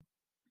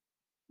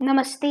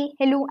Namaste,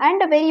 hello,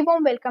 and a very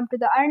warm welcome to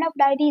the Arnav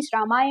Diaries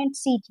Ramayana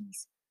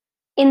series.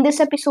 In this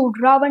episode,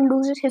 Ravan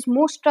loses his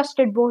most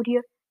trusted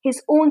warrior,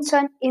 his own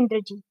son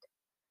Indrajit.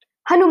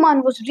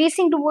 Hanuman was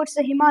racing towards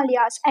the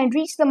Himalayas and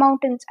reached the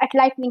mountains at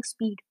lightning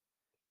speed.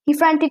 He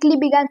frantically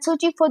began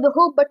searching for the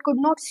hope but could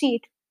not see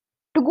it.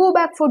 To go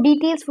back for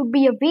details would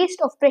be a waste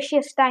of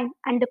precious time,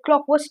 and the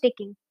clock was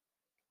ticking.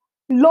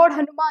 Lord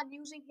Hanuman,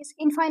 using his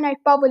infinite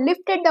power,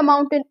 lifted the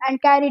mountain and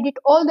carried it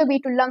all the way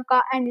to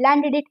Lanka and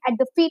landed it at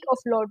the feet of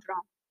Lord Ram.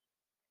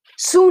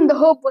 Soon the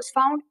hope was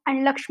found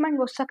and Lakshman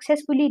was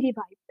successfully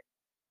revived.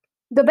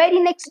 The very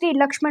next day,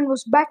 Lakshman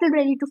was battle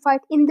ready to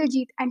fight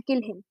Indrajit and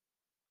kill him.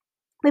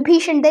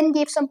 Vibhishan then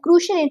gave some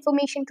crucial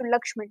information to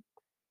Lakshman.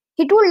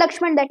 He told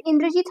Lakshman that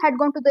Indrajit had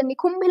gone to the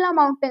Nikumbhila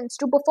mountains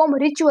to perform a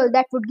ritual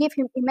that would give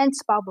him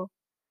immense power.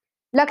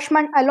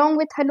 Lakshman, along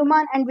with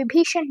Hanuman and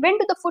Vibhishan,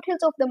 went to the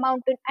foothills of the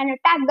mountain and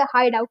attacked the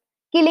hideout,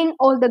 killing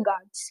all the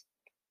guards.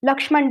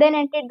 Lakshman then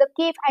entered the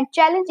cave and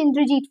challenged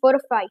Indrajit for a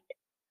fight.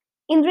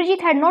 Indrajit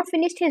had not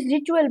finished his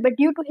ritual but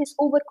due to his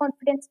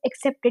overconfidence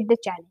accepted the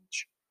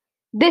challenge.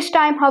 This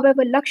time,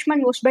 however,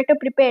 Lakshman was better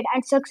prepared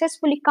and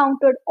successfully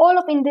countered all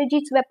of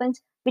Indrajit's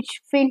weapons which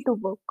failed to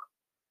work.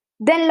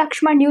 Then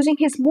Lakshman, using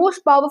his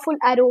most powerful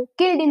arrow,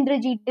 killed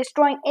Indrajit,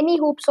 destroying any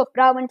hopes of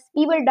Ravan's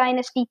evil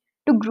dynasty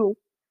to grow.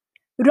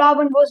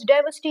 Ravan was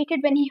devastated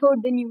when he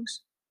heard the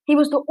news. He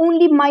was the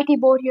only mighty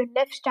warrior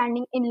left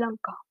standing in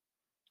Lanka.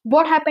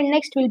 What happened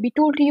next will be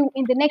told to you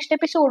in the next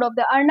episode of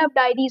the Arnav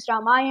Diaries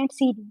Ramayana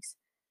series.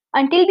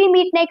 Until we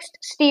meet next,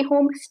 stay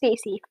home, stay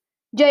safe.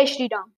 Jai Shri Ram.